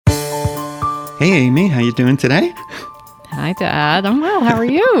Hey, Amy, how you doing today? Hi, Dad. I'm well. How are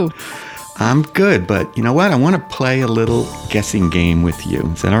you? I'm good, but you know what? I want to play a little guessing game with you.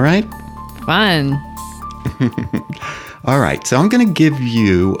 Is that all right? Fun. All right, so I'm going to give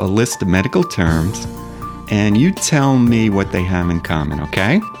you a list of medical terms, and you tell me what they have in common,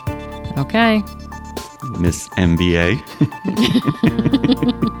 okay? Okay. Miss MBA.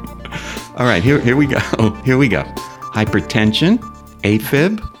 All right, here we go. Here we go. Hypertension,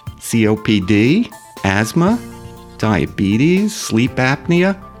 AFib, COPD, asthma, diabetes, sleep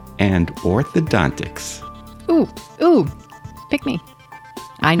apnea, and orthodontics. Ooh, pick me.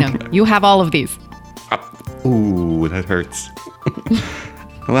 I know. You have all of these. Ooh, that hurts.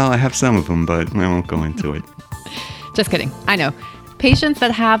 Well, I have some of them, but I won't go into it. Just kidding. I know. Patients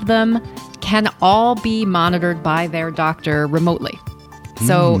that have them can all be monitored by their doctor remotely.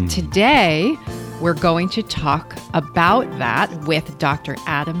 So today, we're going to talk about that with Dr.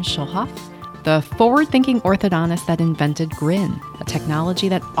 Adam Schulhof, the forward-thinking orthodontist that invented Grin, a technology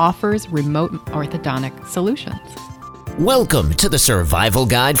that offers remote orthodontic solutions. Welcome to the Survival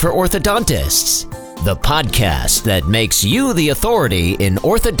Guide for Orthodontists, the podcast that makes you the authority in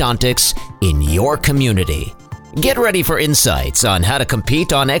orthodontics in your community. Get ready for insights on how to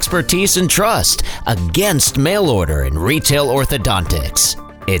compete on expertise and trust against mail order and retail orthodontics.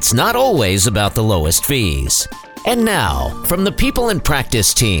 It's not always about the lowest fees. And now, from the People in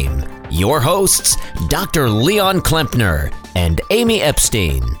Practice team, your hosts, Dr. Leon Klempner and Amy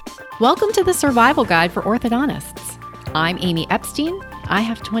Epstein. Welcome to the Survival Guide for Orthodontists. I'm Amy Epstein. I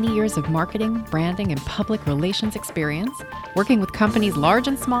have 20 years of marketing, branding, and public relations experience, working with companies large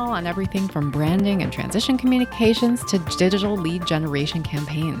and small on everything from branding and transition communications to digital lead generation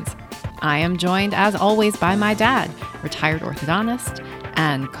campaigns. I am joined, as always, by my dad, retired orthodontist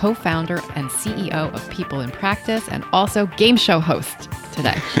and co-founder and CEO of People in Practice, and also game show host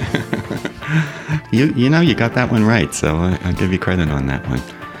today. You know, you got that one right, so I'll give you credit on that one.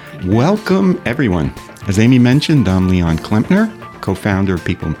 Welcome, everyone. As Amy mentioned, I'm Leon Klempner, co-founder of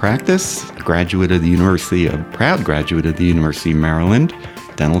People in Practice, proud graduate of the University of Maryland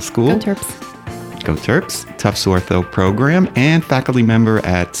Dental School. Go Terps. Go Terps, Tufts Ortho program, and faculty member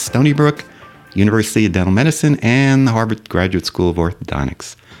at Stony Brook, University of Dental Medicine, and the Harvard Graduate School of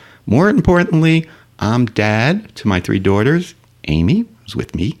Orthodontics. More importantly, I'm dad to my 3 daughters, Amy, who's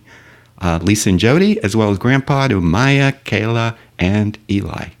with me, Lisa and Jody, as well as grandpa to Maya, Kayla, and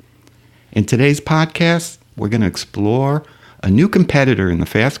Eli. In today's podcast, we're going to explore a new competitor in the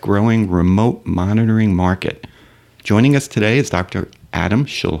fast-growing remote monitoring market. Joining us today is Dr. Adam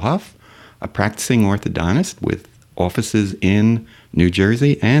Schulhof, a practicing orthodontist with offices in New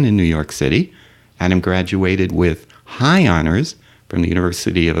Jersey and in New York City. Adam graduated with high honors from the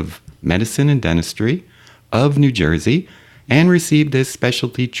University of Medicine and Dentistry of New Jersey and received his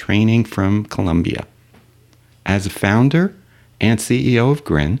specialty training from Columbia. As a founder and CEO of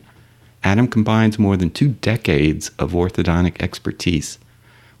Grin, Adam combines more than 2 decades of orthodontic expertise,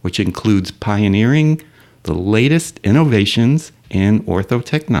 which includes pioneering the latest innovations in ortho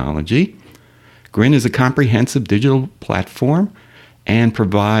technology. Grin is a comprehensive digital platform and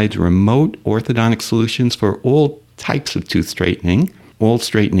provides remote orthodontic solutions for all types of tooth straightening, all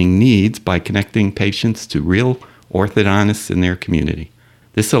straightening needs by connecting patients to real orthodontists in their community.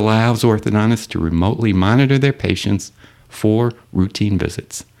 This allows orthodontists to remotely monitor their patients for routine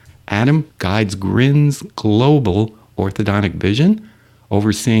visits. Adam guides Grin's global orthodontic vision,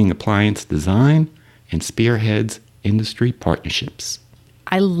 overseeing appliance design and spearheads industry partnerships.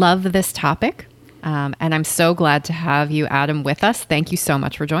 I love this topic, and I'm so glad to have you, Adam, with us. Thank you so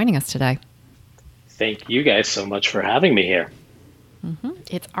much for joining us today. Thank you guys so much for having me here.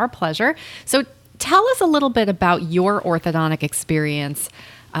 It's our pleasure. So tell us a little bit about your orthodontic experience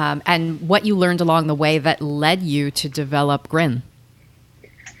and what you learned along the way that led you to develop Grin.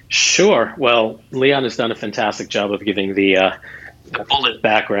 Sure. Well, Leon has done a fantastic job of giving the bullet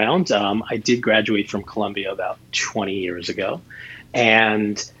background. I did graduate from Columbia about 20 years ago.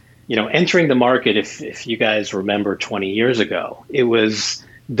 And, you know, entering the market, if you guys remember 20 years ago, it was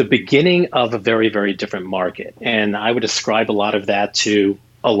the beginning of a very, very different market. And I would ascribe a lot of that to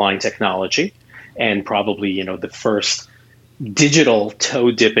Align technology and probably, you know, the first digital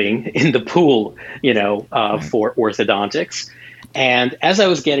toe dipping in the pool, for orthodontics. And as I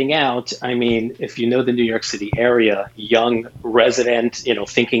was getting out, I mean, if you know the New York City area, young resident,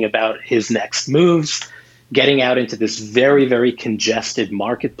 thinking about his next moves, getting out into this very, very congested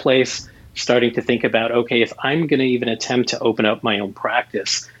marketplace, starting to think about, okay, if I'm going to even attempt to open up my own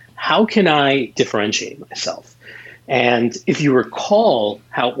practice, how can I differentiate myself? And if you recall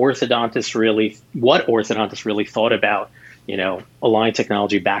what orthodontists really thought about Align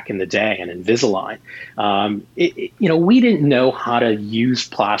technology back in the day and Invisalign, we didn't know how to use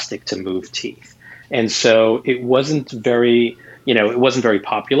plastic to move teeth. And so it wasn't very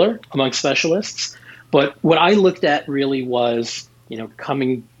popular among specialists. But what I looked at really was,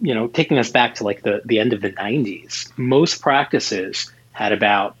 taking us back to like the end of the 90s, most practices had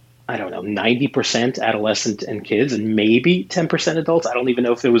about, 90% adolescent and kids and maybe 10% adults. I don't even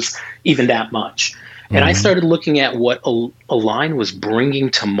know if it was even that much. And I started looking at what Align was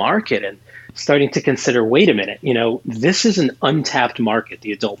bringing to market and starting to consider, wait a minute, this is an untapped market,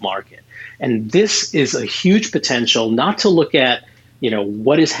 the adult market. And this is a huge potential not to look at,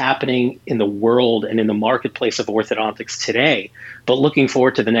 what is happening in the world and in the marketplace of orthodontics today, but looking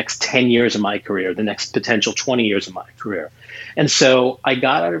forward to the next 10 years of my career, the next potential 20 years of my career. And so I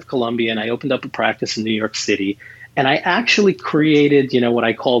got out of Columbia and I opened up a practice in New York City. And I actually created, what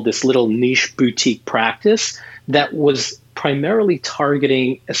I call this little niche boutique practice that was primarily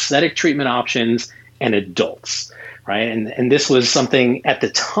targeting aesthetic treatment options and adults, right? And this was something at the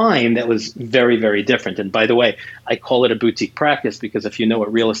time that was very, very different. And by the way, I call it a boutique practice because if you know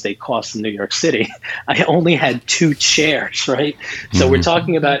what real estate costs in New York City, I only had 2 chairs, right? So we're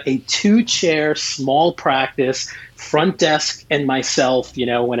talking about a 2-chair small practice, front desk and myself.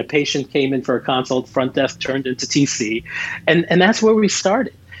 When a patient came in for a consult, front desk turned into TC. And that's where we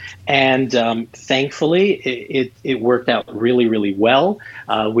started. And thankfully, it worked out really, really well.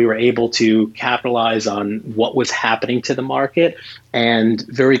 We were able to capitalize on what was happening to the market. And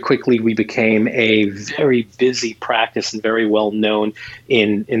very quickly, we became a very busy practice and very well known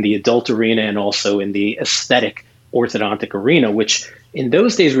in the adult arena and also in the aesthetic orthodontic arena, which in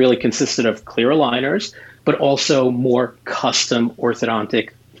those days really consisted of clear aligners, but also more custom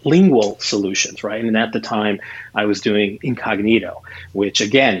orthodontic lingual solutions, right? And at the time, I was doing Incognito, which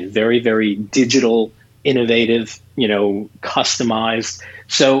again, very, very digital, innovative, customized.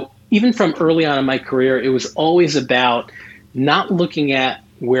 So even from early on in my career, it was always about not looking at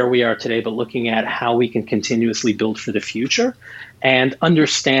where we are today, but looking at how we can continuously build for the future and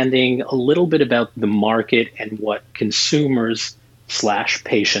understanding a little bit about the market and what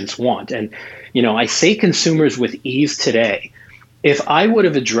consumers/patients want. And, I say consumers with ease today. If I would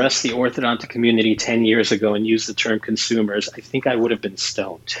have addressed the orthodontic community 10 years ago and used the term consumers, I think I would have been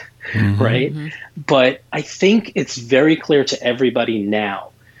stoned, right? But I think it's very clear to everybody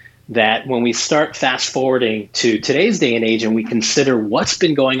now that when we start fast forwarding to today's day and age and we consider what's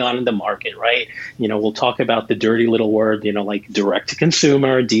been going on in the market, right? We'll talk about the dirty little word, like direct to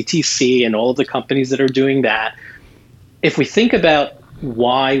consumer, DTC, and all of the companies that are doing that. If we think about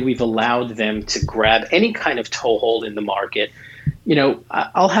why we've allowed them to grab any kind of toehold in the market,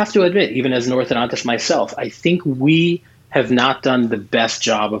 I'll have to admit, even as an orthodontist myself, I think we have not done the best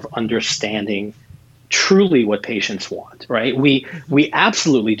job of understanding truly what patients want, right? We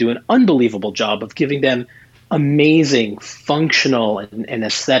absolutely do an unbelievable job of giving them amazing functional and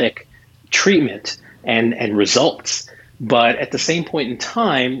aesthetic treatment and results. But at the same point in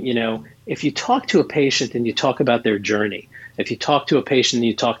time, if you talk to a patient and you talk about their journey, if you talk to a patient and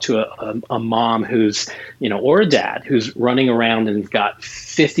you talk to a mom who's, or a dad who's running around and got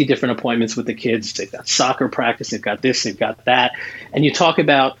 50 different appointments with the kids, they've got soccer practice, they've got this, they've got that, and you talk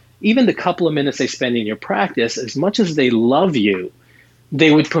about even the couple of minutes they spend in your practice, as much as they love you,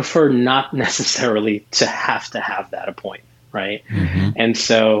 they would prefer not necessarily to have that appointment, right? And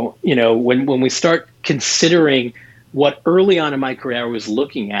so, when we start considering what early on in my career I was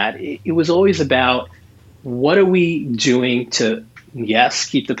looking at, it was always about what are we doing to, yes,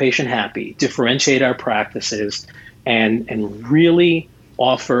 keep the patient happy, differentiate our practices, and really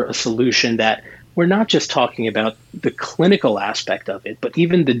offer a solution that we're not just talking about the clinical aspect of it, but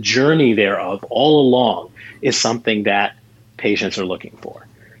even the journey thereof all along is something that patients are looking for.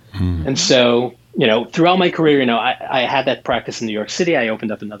 And so, throughout my career, I had that practice in New York City. I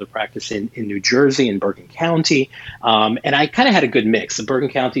opened up another practice in New Jersey, in Bergen County. And I kind of had a good mix. The Bergen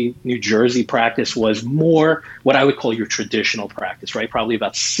County, New Jersey practice was more what I would call your traditional practice, right? Probably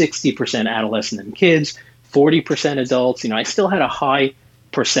about 60% adolescent and kids, 40% adults. I still had a high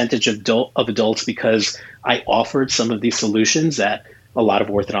percentage of adults because I offered some of these solutions that a lot of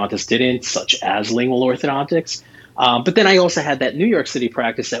orthodontists didn't, such as lingual orthodontics. But then I also had that New York City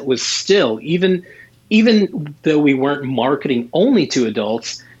practice that was still, even though we weren't marketing only to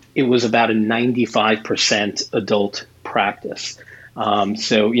adults, it was about a 95% adult practice.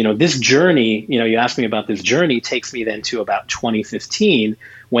 So, this journey, you asked me about this journey, takes me then to about 2015,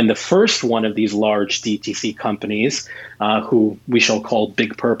 when the first one of these large DTC companies, who we shall call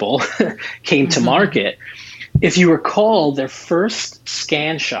Big Purple, came to market. If you recall, their first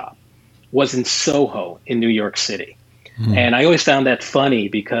scan shop was in Soho in New York City. And I always found that funny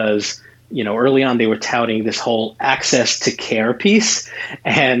because, early on they were touting this whole access to care piece.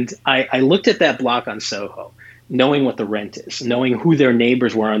 And I looked at that block on Soho, knowing what the rent is, knowing who their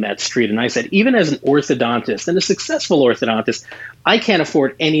neighbors were on that street. And I said, even as an orthodontist and a successful orthodontist, I can't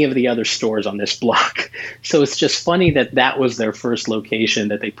afford any of the other stores on this block. So it's just funny that that was their first location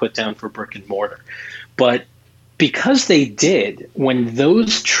that they put down for brick and mortar. But because they did, when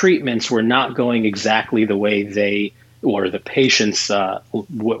those treatments were not going exactly the way they or the patients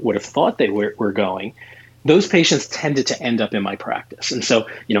would have thought they were going, those patients tended to end up in my practice. And so,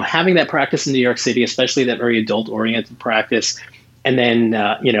 having that practice in New York City, especially that very adult-oriented practice, and then,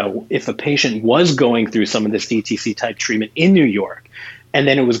 if a patient was going through some of this DTC type treatment in New York, and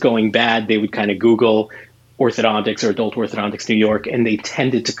then it was going bad, they would kind of Google orthodontics or adult orthodontics New York, and they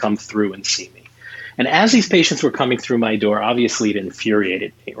tended to come through and see me. And as these patients were coming through my door, obviously it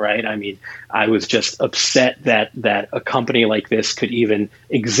infuriated me, right? I mean, I was just upset that a company like this could even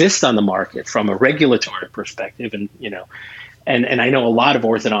exist on the market from a regulatory perspective. And, and I know a lot of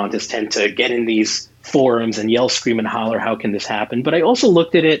orthodontists tend to get in these forums and yell, scream, and holler, how can this happen? But I also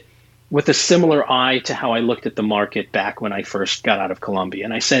looked at it with a similar eye to how I looked at the market back when I first got out of Columbia.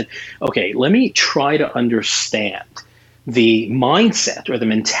 And I said, okay, let me try to understand the mindset or the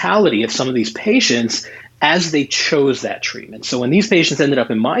mentality of some of these patients as they chose that treatment. So when these patients ended up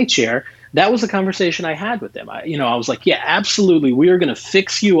in my chair, that was the conversation I had with them. I was like, yeah, absolutely, we are going to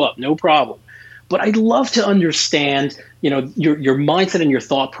fix you up, no problem. But I'd love to understand, your mindset and your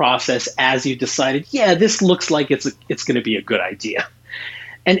thought process as you decided, yeah, this looks like it's going to be a good idea.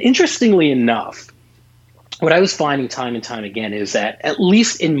 And interestingly enough, what I was finding time and time again is that, at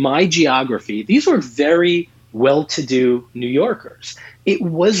least in my geography, these were very well-to-do New Yorkers. It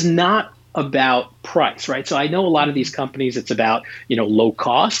was not about price, right? So I know a lot of these companies, it's about, low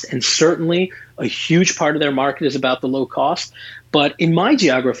cost, and certainly a huge part of their market is about the low cost. But in my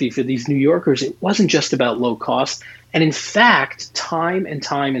geography for these New Yorkers, it wasn't just about low cost. And in fact, time and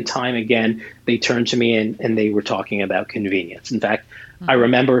time and time again, they turned to me and they were talking about convenience. In fact, I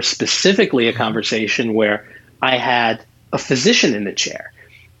remember specifically a conversation where I had a physician in the chair.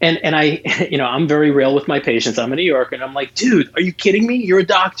 And I, I'm very real with my patients. I'm a New Yorker, and I'm like, dude, are you kidding me? You're a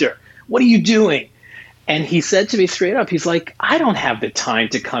doctor. What are you doing? And he said to me straight up, he's like, I don't have the time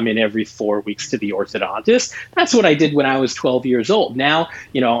to come in every 4 weeks to the orthodontist. That's what I did when I was 12 years old. Now,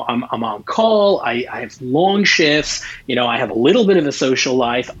 I'm on call. I have long shifts. I have a little bit of a social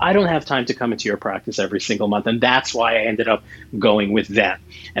life. I don't have time to come into your practice every single month. And that's why I ended up going with them.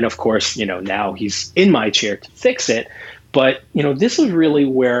 And of course, now he's in my chair to fix it. But, this was really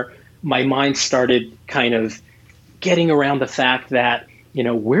where my mind started kind of getting around the fact that,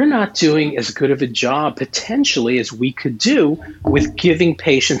 we're not doing as good of a job potentially as we could do with giving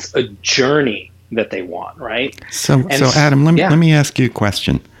patients a journey that they want, right? So Adam, let me ask you a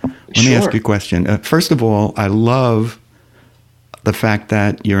question. First of all, I love the fact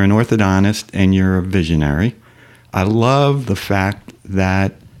that you're an orthodontist and you're a visionary. I love the fact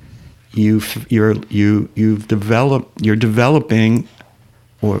that you're developing,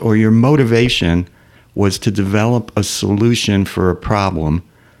 or your motivation was to develop a solution for a problem,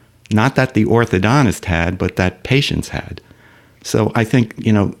 not that the orthodontist had, but that patients had. So I think,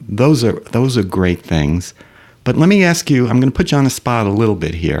 those are great things. But let me ask you, I'm going to put you on the spot a little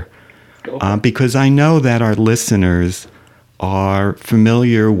bit here, because I know that our listeners are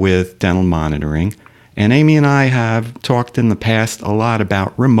familiar with dental monitoring. And Amy and I have talked in the past a lot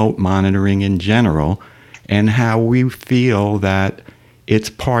about remote monitoring in general and how we feel that it's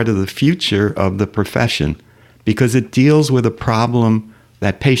part of the future of the profession because it deals with a problem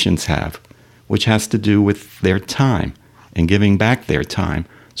that patients have, which has to do with their time and giving back their time.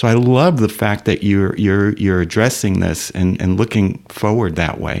 So I love the fact that you're addressing this and looking forward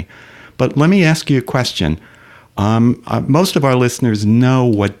that way. But let me ask you a question. Most of our listeners know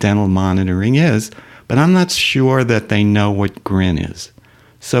what dental monitoring is, but I'm not sure that they know what Grin is.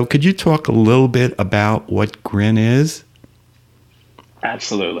 So could you talk a little bit about what Grin is?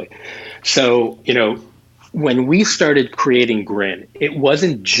 Absolutely. So, when we started creating Grin, it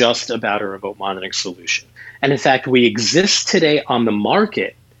wasn't just about a remote monitoring solution. And in fact, we exist today on the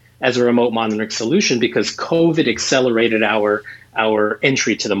market as a remote monitoring solution because COVID accelerated our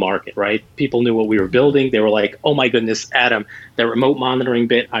entry to the market, right? People knew what we were building. They were like, oh my goodness, Adam, that remote monitoring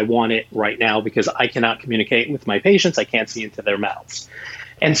bit, I want it right now because I cannot communicate with my patients. I can't see into their mouths.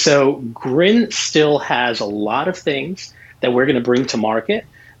 And so Grin still has a lot of things that we're going to bring to market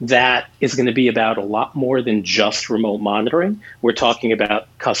that is going to be about a lot more than just remote monitoring. We're talking about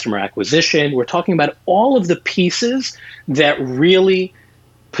customer acquisition. We're talking about all of the pieces that really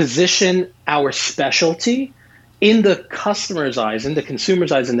position our specialty in the customer's eyes, in the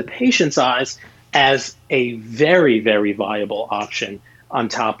consumer's eyes, in the patient's eyes, as a very, very viable option on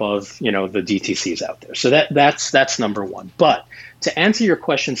top of, the DTCs out there. So that's number one. But to answer your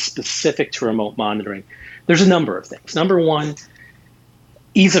question specific to remote monitoring, there's a number of things. Number one,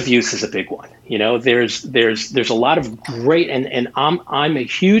 ease of use is a big one. There's a lot of great, and I'm a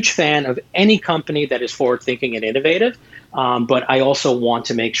huge fan of any company that is forward thinking and innovative. But I also want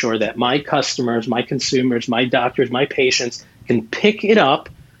to make sure that my customers, my consumers, my doctors, my patients can pick it up.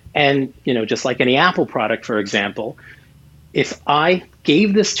 And, just like any Apple product, for example, if I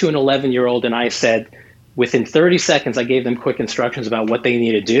gave this to an 11-year-old and I said, within 30 seconds, I gave them quick instructions about what they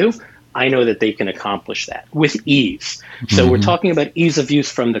need to do, I know that they can accomplish that with ease. So we're talking about ease of use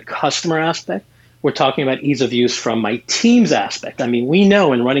from the customer aspect. We're talking about ease of use from my team's aspect. I mean, we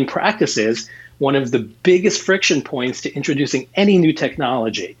know in running practices, one of the biggest friction points to introducing any new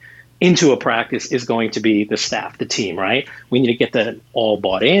technology into a practice is going to be the staff, the team, right? We need to get them all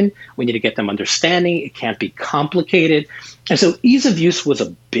bought in. We need to get them understanding. It can't be complicated. And so ease of use was a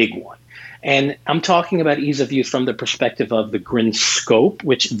big one. And I'm talking about ease of use from the perspective of the Grin Scope,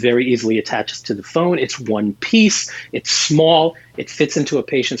 which very easily attaches to the phone. It's one piece. It's small. It fits into a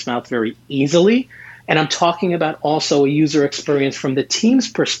patient's mouth very easily. And I'm talking about also a user experience from the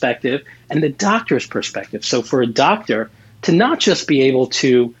team's perspective and the doctor's perspective. So for a doctor to not just be able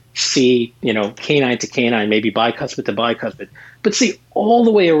to see, canine to canine, maybe bicuspid to bicuspid, but see all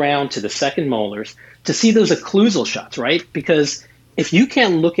the way around to the second molars, to see those occlusal shots, right? Because if you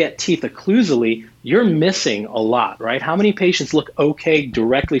can't look at teeth occlusally, you're missing a lot, right? How many patients look okay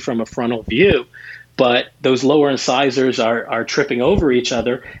directly from a frontal view, but those lower incisors are tripping over each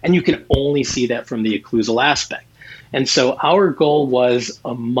other, and you can only see that from the occlusal aspect. And so our goal was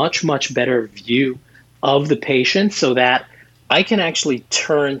a much, much better view of the patient so that I can actually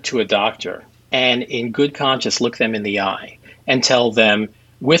turn to a doctor and in good conscience look them in the eye and tell them,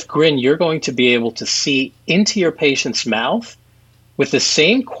 with Grin, you're going to be able to see into your patient's mouth with the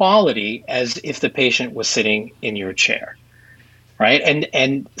same quality as if the patient was sitting in your chair, right?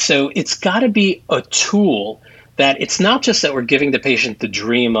 And so it's got to be a tool that it's not just that we're giving the patient the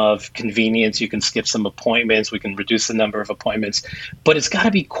dream of convenience. You can skip some appointments. We can reduce the number of appointments, but it's got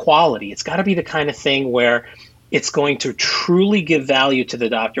to be quality. It's got to be the kind of thing where it's going to truly give value to the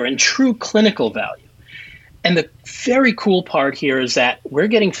doctor and true clinical value. And the very cool part here is that we're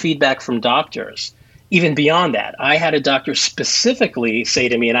getting feedback from doctors. Even beyond that, I had a doctor specifically say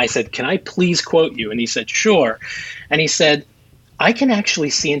to me, and I said, "Can I please quote you?" And he said, "Sure." And he said, "I can actually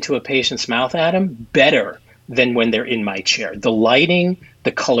see into a patient's mouth, Adam, better than when they're in my chair. The lighting,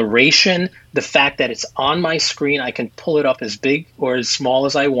 the coloration, the fact that it's on my screen, I can pull it up as big or as small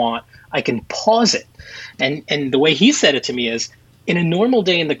as I want. I can pause it." And the way he said it to me is, in a normal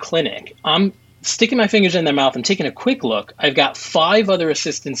day in the clinic, I'm sticking my fingers in their mouth and taking a quick look. I've got 5 other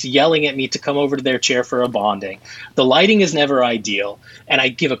assistants yelling at me to come over to their chair for a bonding. The lighting is never ideal. And I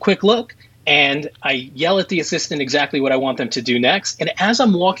give a quick look and I yell at the assistant exactly what I want them to do next. And as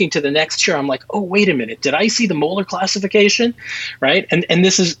I'm walking to the next chair, I'm like, oh, wait a minute. Did I see the molar classification? Right. And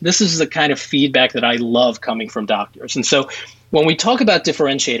this is the kind of feedback that I love coming from doctors. And so when we talk about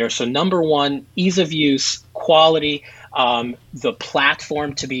differentiators, so number one, ease of use, quality, the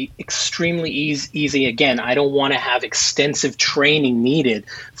platform to be extremely easy. Again, I don't want to have extensive training needed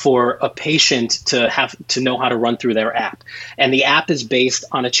for a patient to have to know how to run through their app. And the app is based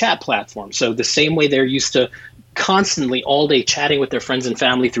on a chat platform. So the same way they're used to constantly all day chatting with their friends and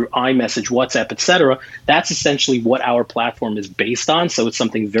family through iMessage, WhatsApp, etc. That's essentially what our platform is based on. So it's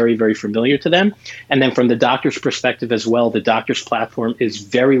something very, very familiar to them. And then from the doctor's perspective as well, the doctor's platform is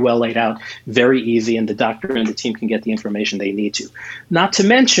very well laid out, very easy, and the doctor and the team can get the information they need to. Not to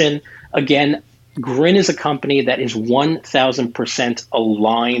mention, again, Grin is a company that is 1,000%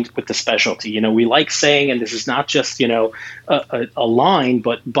 aligned with the specialty. We like saying, and this is not just, a line,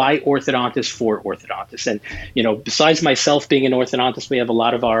 but by orthodontists for orthodontists. And, besides myself being an orthodontist, we have a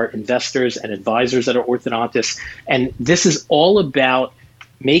lot of our investors and advisors that are orthodontists. And this is all about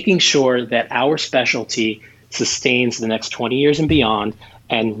making sure that our specialty sustains the next 20 years and beyond,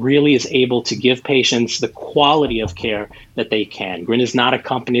 and really is able to give patients the quality of care that they can. Grin is not a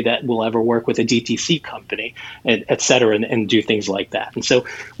company that will ever work with a DTC company, et cetera, and do things like that. And so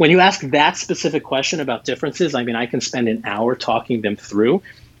when you ask that specific question about differences, I can spend an hour talking them through.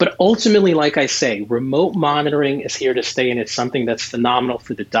 But ultimately, like I say, remote monitoring is here to stay, and it's something that's phenomenal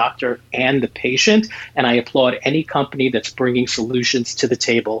for the doctor and the patient. And I applaud any company that's bringing solutions to the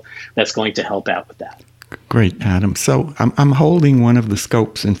table that's going to help out with that. Great, Adam. So I'm holding one of the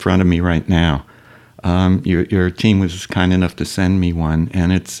scopes in front of me right now. Your team was kind enough to send me one,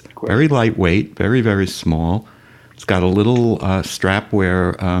 and it's very lightweight, very, very small. It's got a little strap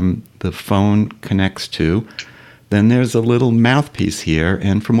where the phone connects to. Then there's a little mouthpiece here.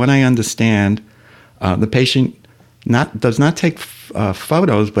 And from what I understand, the patient does not take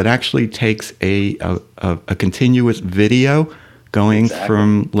photos, but actually takes a continuous video going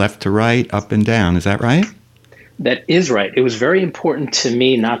from left to right, up and down. Is that right? That is right. It was very important to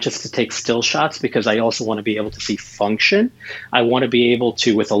me not just to take still shots, because I also want to be able to see function. I want to be able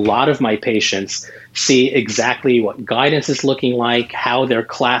to, with a lot of my patients, see exactly what guidance is looking like, how their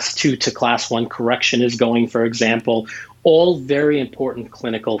class 2 to class 1 correction is going, for example. All very important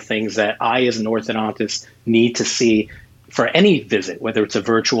clinical things that I, as an orthodontist, need to see for any visit, whether it's a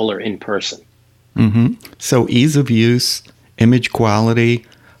virtual or in person. Mm-hmm. So ease of use, image quality.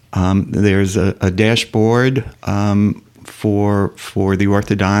 There's a dashboard for the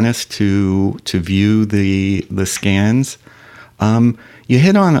orthodontist to view the scans. You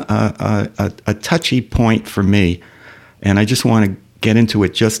hit on a touchy point for me, and I just want to get into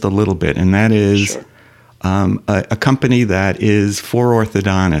it just a little bit, and that is Sure. A company that is for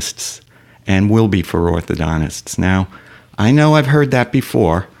orthodontists and will be for orthodontists. Now, I know I've heard that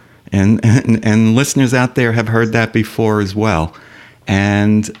before, and listeners out there have heard that before as well.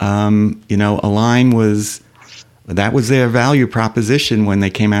 And, Align was their value proposition when they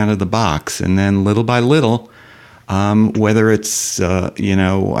came out of the box. And then little by little, whether it's,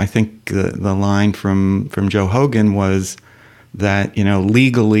 I think the line from Joe Hogan was that,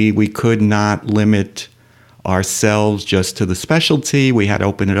 legally we could not limit ourselves just to the specialty. We had to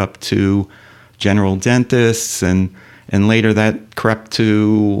open it up to general dentists. And later that crept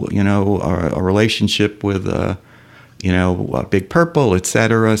to, a relationship with Big Purple, et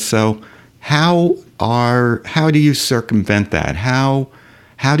cetera. So how do you circumvent that? How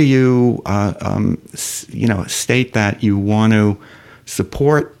do you, state that you want to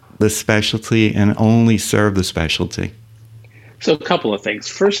support the specialty and only serve the specialty? So a couple of things.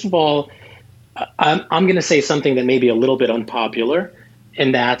 First of all, I'm going to say something that may be a little bit unpopular,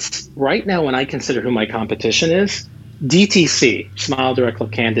 and that's right now when I consider who my competition is, DTC, Smile, Direct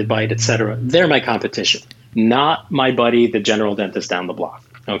Look, Candid Bite, et cetera, they're my competition. Not my buddy, the general dentist down the block.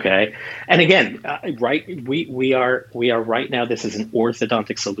 Okay. And again, we are right now, this is an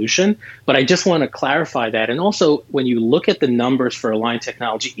orthodontic solution, but I just want to clarify that. And also, when you look at the numbers for Align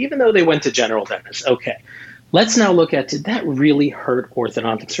Technology, even though they went to general dentists, okay, let's now look at, did that really hurt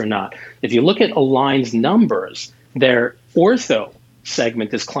orthodontics or not? If you look at Align's numbers, their ortho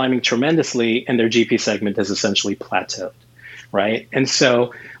segment is climbing tremendously and their GP segment has essentially plateaued, right? And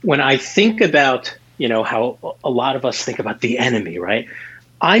so when I think about how a lot of us think about the enemy, right?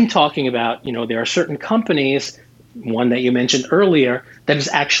 I'm talking about, there are certain companies, one that you mentioned earlier, that is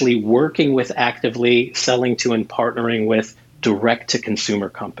actually working with actively selling to and partnering with direct to consumer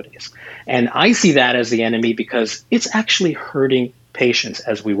companies. And I see that as the enemy because it's actually hurting patients,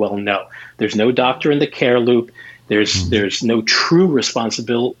 as we well know. There's no doctor in the care loop. There's no true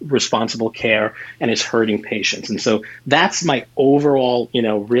responsible care, and it's hurting patients. And so that's my overall,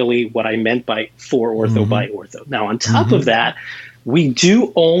 really what I meant by for ortho by ortho. Now, on top of that, we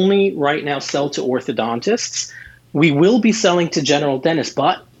do only right now sell to orthodontists. We will be selling to general dentists,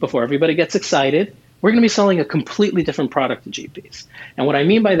 but before everybody gets excited, we're going to be selling a completely different product to GPs. And what I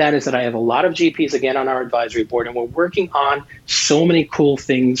mean by that is that I have a lot of GPs, again, on our advisory board, and we're working on so many cool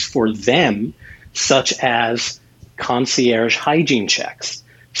things for them, such as concierge hygiene checks,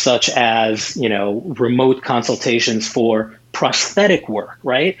 such as, remote consultations for prosthetic work,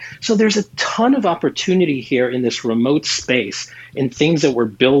 right? So there's a ton of opportunity here in this remote space in things that we're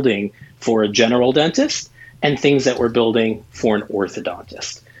building for a general dentist and things that we're building for an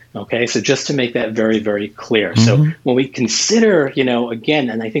orthodontist. Okay, so just to make that very, very clear. So when we consider, again,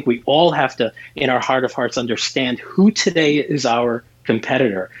 and I think we all have to, in our heart of hearts, understand who today is our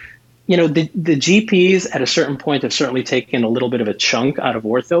competitor. The GPs at a certain point have certainly taken a little bit of a chunk out of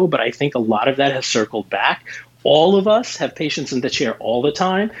ortho, but I think a lot of that has circled back. All of us have patients in the chair all the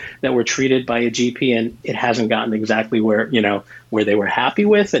time that were treated by a GP and it hasn't gotten exactly where they were happy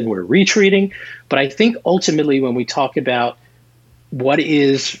with, and we're retreating. But I think ultimately when we talk about what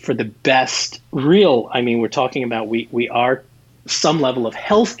is for the best we're talking about we are some level of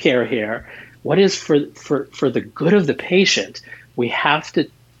healthcare here. What is for the good of the patient? We have to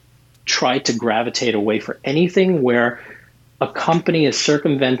try to gravitate away for anything where a company is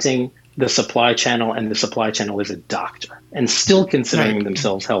circumventing the supply channel and the supply channel is a doctor and still considering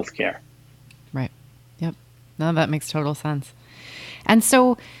themselves healthcare. Right. Yep. No, that makes total sense. And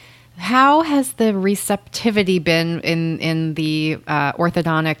so how has the receptivity been in the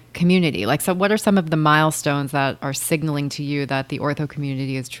orthodontic community? So what are some of the milestones that are signaling to you that the ortho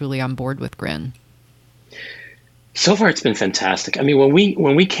community is truly on board with Grin? So far, it's been fantastic. I mean,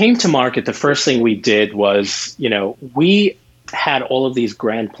 when we came to market, the first thing we did was, we had all of these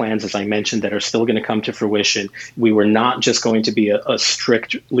grand plans, as I mentioned, that are still going to come to fruition. We were not just going to be a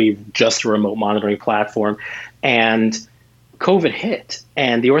strictly just a remote monitoring platform. And COVID hit,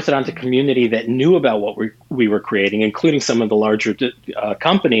 and the orthodontic community that knew about what we were creating, including some of the larger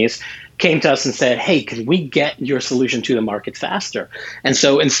companies, came to us and said, hey, can we get your solution to the market faster? And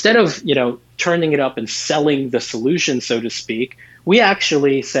so instead of, turning it up and selling the solution, so to speak, we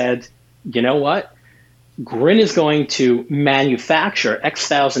actually said, you know what? Grin is going to manufacture X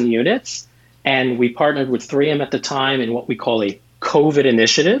thousand units, and we partnered with 3M at the time in what we call a COVID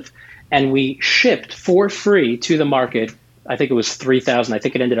initiative, and we shipped for free to the market. I think it was 3,000. I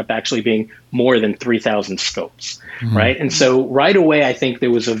think it ended up actually being more than 3,000 scopes, right? And so right away, I think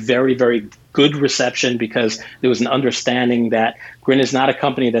there was a very, very good reception because there was an understanding that Grin is not a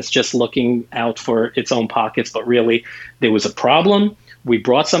company that's just looking out for its own pockets, but really there was a problem. We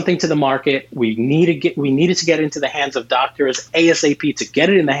brought something to the market. We needed to get into the hands of doctors ASAP to get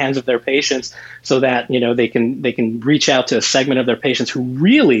it in the hands of their patients so that they can reach out to a segment of their patients who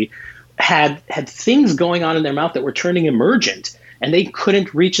really had things going on in their mouth that were turning emergent, and they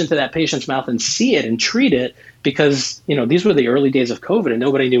couldn't reach into that patient's mouth and see it and treat it because these were the early days of COVID and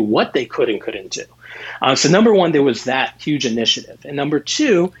nobody knew what they could and couldn't do. So number one, there was that huge initiative, and number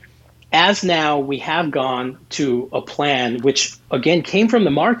two, as now we have gone to a plan, which again came from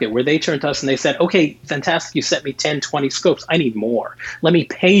the market where they turned to us and they said, okay, fantastic. You sent me 10, 20 scopes. I need more. Let me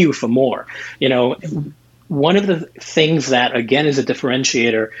pay you for more. One of the things that again is a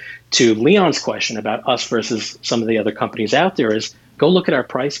differentiator to Leon's question about us versus some of the other companies out there is go look at our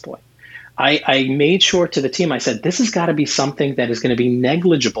price point. I made sure to the team, I said, this has got to be something that is going to be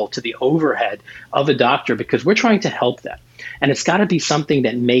negligible to the overhead of a doctor because we're trying to help them. And it's got to be something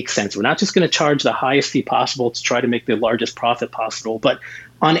that makes sense. We're not just going to charge the highest fee possible to try to make the largest profit possible. But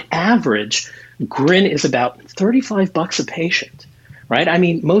on average, Grin is about $35 a patient, right? I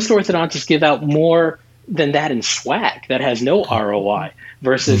mean, most orthodontists give out more than that in swag that has no ROI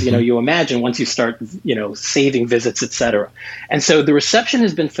versus, you imagine once you start, saving visits, et cetera. And so the reception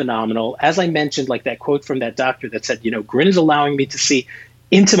has been phenomenal. As I mentioned, like that quote from that doctor that said, Grin is allowing me to see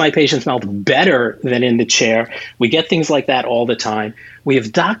into my patient's mouth better than in the chair. We get things like that all the time. We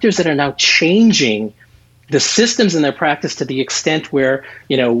have doctors that are now changing the systems in their practice to the extent where,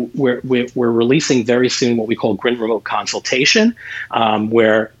 we're releasing very soon what we call Grin Remote Consultation,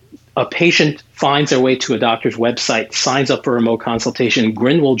 where a patient finds their way to a doctor's website, signs up for a remote consultation.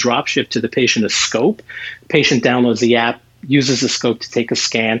 Grin will drop ship to the patient a scope. Patient downloads the app, uses the scope to take a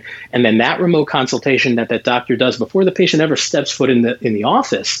scan, and then that remote consultation that doctor does before the patient ever steps foot in the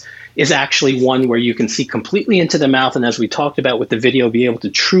office is actually one where you can see completely into the mouth, and as we talked about with the video, be able to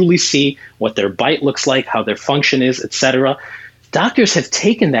truly see what their bite looks like, how their function is, etc. Doctors have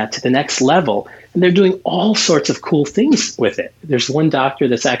taken that to the next level, and they're doing all sorts of cool things with it. There's one doctor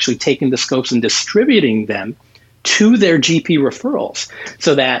that's actually taking the scopes and distributing them to their GP referrals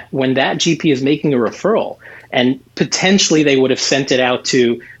so that when that GP is making a referral, and potentially they would have sent it out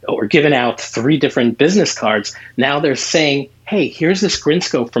to or given out 3 different business cards, now they're saying, hey, here's this Grin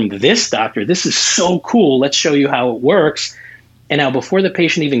scope from this doctor. This is so cool. Let's show you how it works. And now before the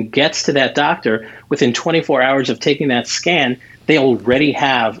patient even gets to that doctor, within 24 hours of taking that scan, they already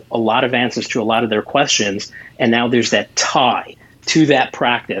have a lot of answers to a lot of their questions. And now there's that tie to that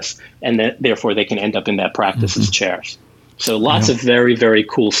practice, and therefore they can end up in that practice's chairs. So lots of very, very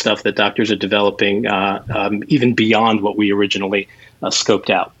cool stuff that doctors are developing, even beyond what we originally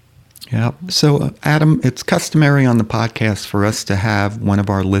scoped out. Yeah. So, Adam, it's customary on the podcast for us to have one of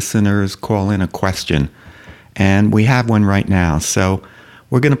our listeners call in a question. And we have one right now. So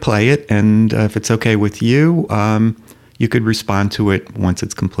we're going to play it. And if it's okay with you, you could respond to it once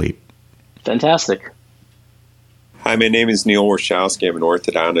it's complete. Fantastic. Hi, my name is Neil Warshowski. I'm an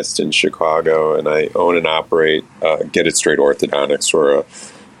orthodontist in Chicago, and I own and operate Get It Straight Orthodontics. We're a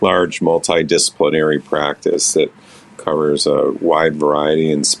large multidisciplinary practice that covers a wide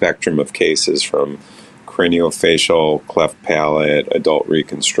variety and spectrum of cases from craniofacial, cleft palate, adult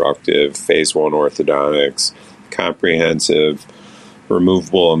reconstructive, phase 1 orthodontics, comprehensive,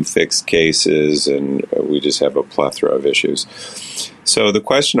 removable and fixed cases, and we just have a plethora of issues. So the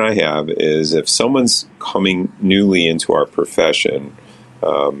question I have is, if someone's coming newly into our profession,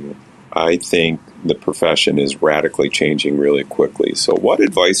 I think the profession is radically changing really quickly. So what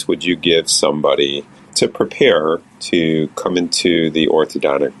advice would you give somebody to prepare to come into the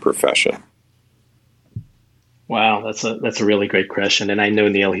orthodontic profession? Wow, that's a really great question. And I know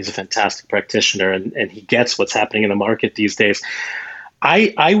Neil, he's a fantastic practitioner, and he gets what's happening in the market these days.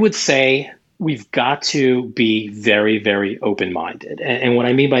 I would say we've got to be very, very open-minded. And what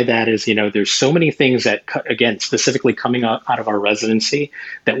I mean by that is, there's so many things that, again, specifically coming out of our residency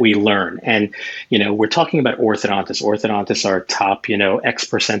that we learn. And, we're talking about orthodontists. Orthodontists are top,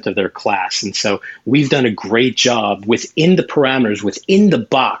 X% of their class. And so we've done a great job within the parameters, within the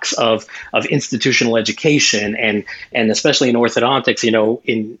box of institutional education. And especially in orthodontics,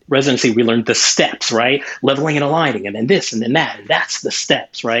 in residency, we learned the steps, right? Leveling and aligning, and then this, and then that. And that's the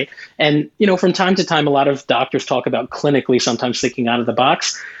steps, right? And, from time to time, a lot of doctors talk about clinically sometimes thinking out of the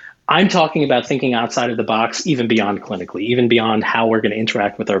box. I'm talking about thinking outside of the box, even beyond clinically, even beyond how we're going to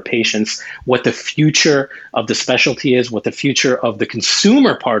interact with our patients, what the future of the specialty is, what the future of the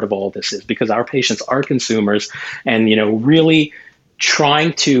consumer part of all this is, because our patients are consumers, and, really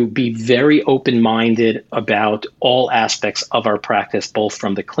trying to be very open-minded about all aspects of our practice, both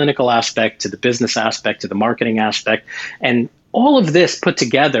from the clinical aspect to the business aspect to the marketing aspect. And all of this put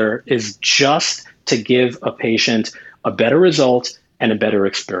together is just to give a patient a better result and a better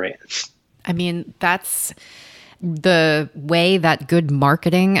experience. I mean, that's the way that good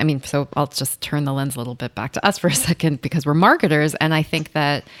marketing, so I'll just turn the lens a little bit back to us for a second, because we're marketers. And I think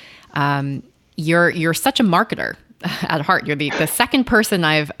that you're such a marketer at heart. You're the second person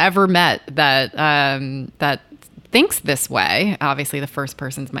I've ever met that thinks this way. Obviously, the first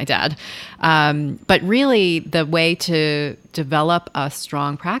person's my dad. But really, the way to develop a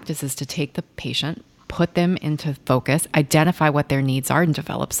strong practice is to take the patient, put them into focus, identify what their needs are, and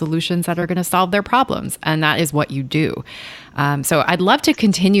develop solutions that are going to solve their problems. And that is what you do. So I'd love to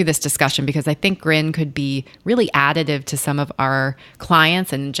continue this discussion, because I think Grin could be really additive to some of our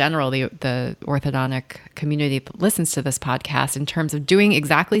clients and in general, the orthodontic community that listens to this podcast, in terms of doing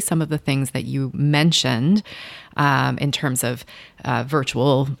exactly some of the things that you mentioned, in terms of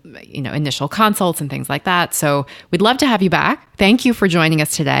virtual, initial consults and things like that. So we'd love to have you back. Thank you for joining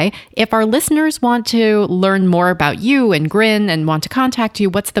us today. If our listeners want to learn more about you and Grin and want to contact you,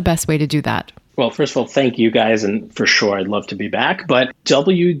 what's the best way to do that? Well, first of all, thank you guys. And for sure, I'd love to be back. But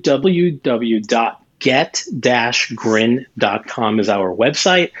www.get-grin.com is our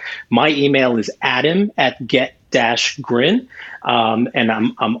website. My email is adam@get-grin. And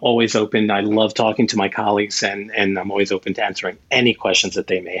I'm always open. I love talking to my colleagues, and I'm always open to answering any questions that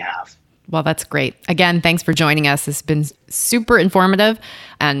they may have. Well, that's great. Again, thanks for joining us. It's been super informative,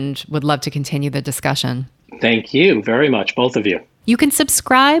 and would love to continue the discussion. Thank you very much, both of you. You can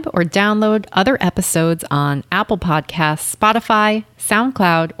subscribe or download other episodes on Apple Podcasts, Spotify,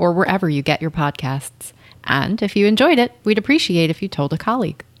 SoundCloud, or wherever you get your podcasts. And if you enjoyed it, we'd appreciate if you told a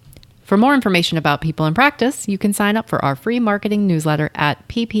colleague. For more information about People in Practice, you can sign up for our free marketing newsletter at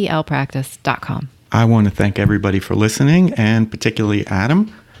pplpractice.com. I want to thank everybody for listening, and particularly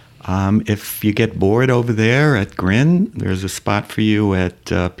Adam. If you get bored over there at Grin, there's a spot for you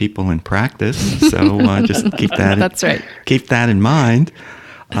at People in Practice. So just keep that. That's right. Keep that in mind.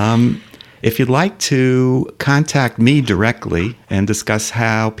 If you'd like to contact me directly and discuss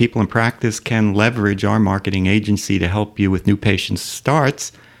how People in Practice can leverage our marketing agency to help you with new patient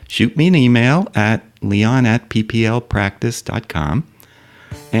starts, shoot me an email at leon@pplpractice.com.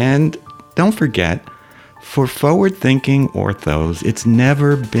 And don't forget, for forward-thinking orthos, it's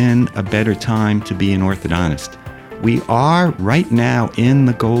never been a better time to be an orthodontist. We are right now in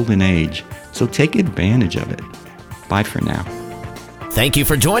the golden age, so take advantage of it. Bye for now. Thank you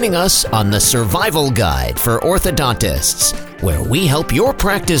for joining us on the Survival Guide for Orthodontists, where we help your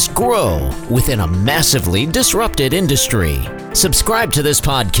practice grow within a massively disrupted industry. Subscribe to this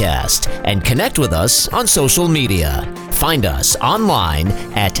podcast and connect with us on social media. Find us online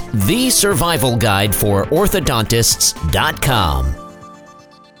at thesurvivalguidefororthodontists.com.